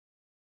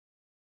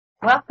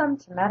Welcome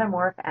to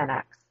MetaMorph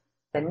NX,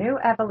 the new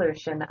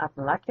evolution of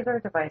Molecular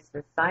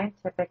Devices'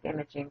 scientific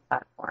imaging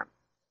platform.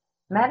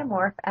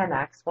 MetaMorph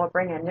NX will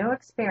bring a new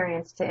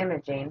experience to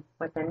imaging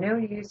with a new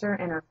user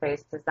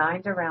interface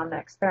designed around the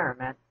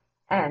experiment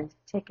and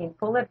taking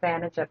full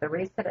advantage of the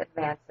recent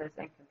advances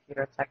in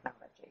computer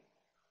technology.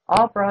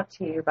 All brought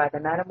to you by the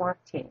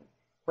MetaMorph team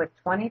with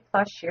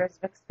 20-plus years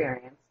of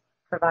experience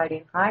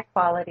providing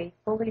high-quality,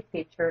 fully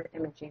featured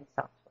imaging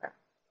software.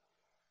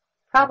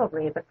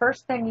 Probably the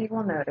first thing you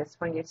will notice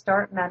when you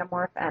start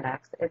MetaMorph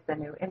NX is the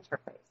new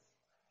interface.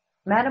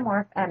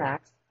 MetaMorph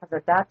NX has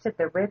adapted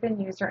the ribbon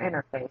user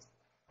interface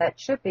that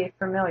should be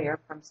familiar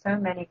from so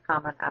many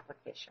common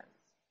applications.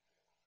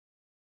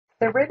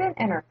 The ribbon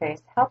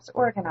interface helps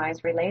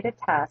organize related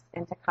tasks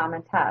into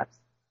common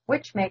tabs,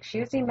 which makes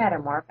using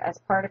MetaMorph as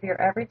part of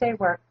your everyday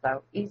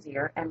workflow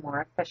easier and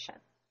more efficient.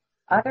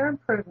 Other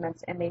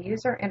improvements in the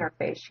user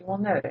interface you will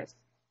notice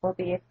will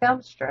be a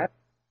film strip,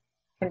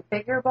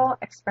 configurable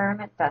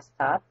experiment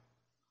desktop,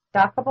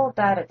 dockable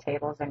data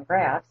tables and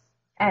graphs,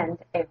 and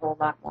a whole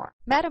lot more.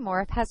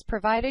 MetaMorph has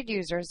provided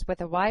users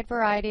with a wide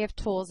variety of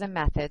tools and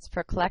methods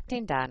for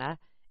collecting data,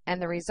 and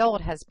the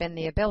result has been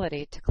the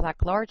ability to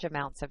collect large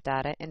amounts of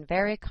data in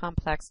very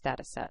complex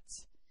data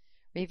sets.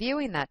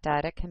 Reviewing that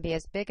data can be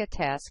as big a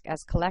task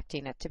as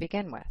collecting it to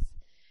begin with.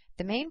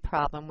 The main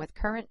problem with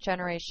current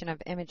generation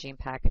of imaging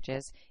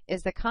packages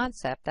is the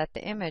concept that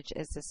the image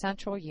is the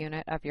central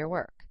unit of your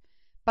work.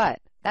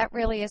 But that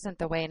really isn't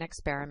the way an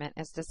experiment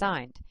is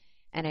designed,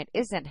 and it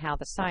isn't how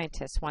the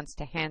scientist wants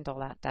to handle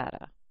that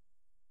data.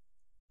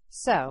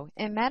 So,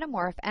 in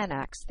MetaMorph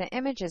NX, the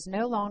image is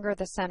no longer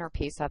the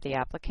centerpiece of the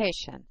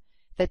application.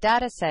 The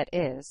data set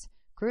is.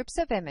 Groups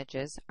of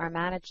images are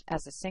managed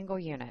as a single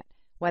unit,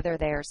 whether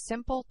they are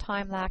simple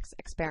time-lapse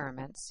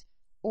experiments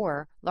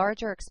or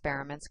larger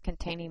experiments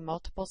containing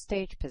multiple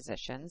stage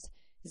positions,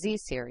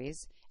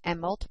 Z-series, and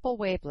multiple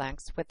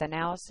wavelengths with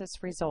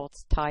analysis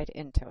results tied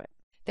into it.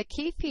 The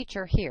key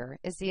feature here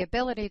is the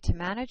ability to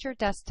manage your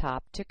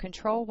desktop to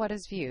control what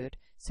is viewed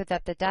so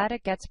that the data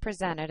gets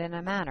presented in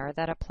a manner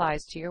that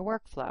applies to your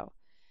workflow.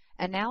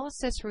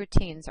 Analysis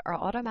routines are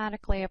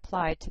automatically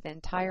applied to the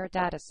entire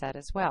data set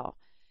as well.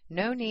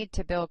 No need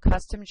to build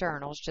custom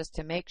journals just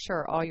to make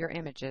sure all your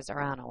images are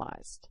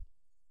analyzed.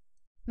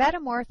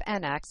 MetaMorph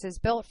NX is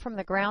built from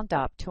the ground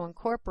up to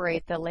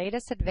incorporate the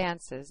latest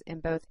advances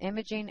in both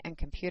imaging and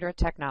computer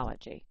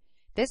technology.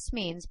 This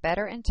means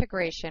better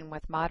integration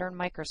with modern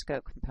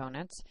microscope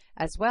components,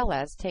 as well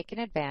as taking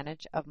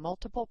advantage of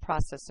multiple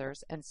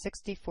processors and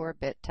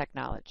 64-bit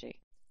technology.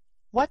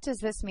 What does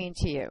this mean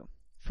to you?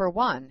 For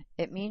one,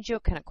 it means you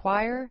can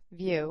acquire,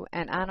 view,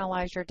 and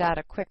analyze your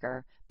data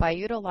quicker by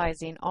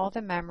utilizing all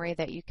the memory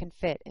that you can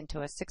fit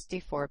into a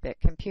 64-bit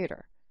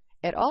computer.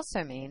 It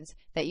also means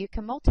that you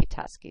can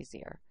multitask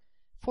easier.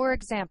 For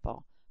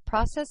example,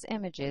 process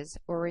images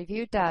or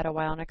review data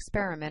while an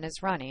experiment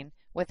is running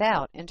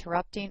without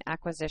interrupting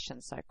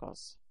acquisition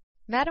cycles.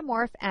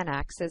 MetaMorph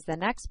NX is the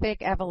next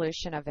big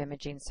evolution of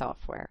imaging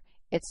software.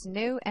 It's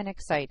new and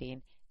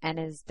exciting and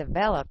is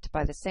developed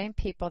by the same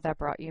people that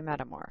brought you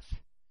MetaMorph.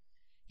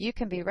 You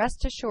can be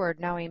rest assured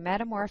knowing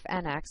MetaMorph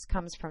NX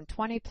comes from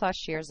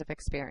 20-plus years of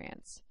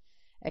experience.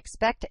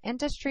 Expect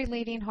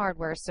industry-leading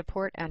hardware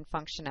support and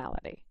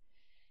functionality.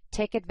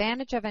 Take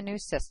advantage of a new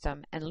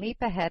system and leap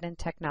ahead in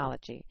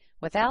technology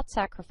without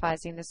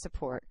sacrificing the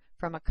support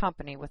from a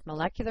company with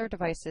molecular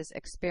devices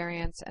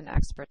experience and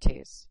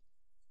expertise.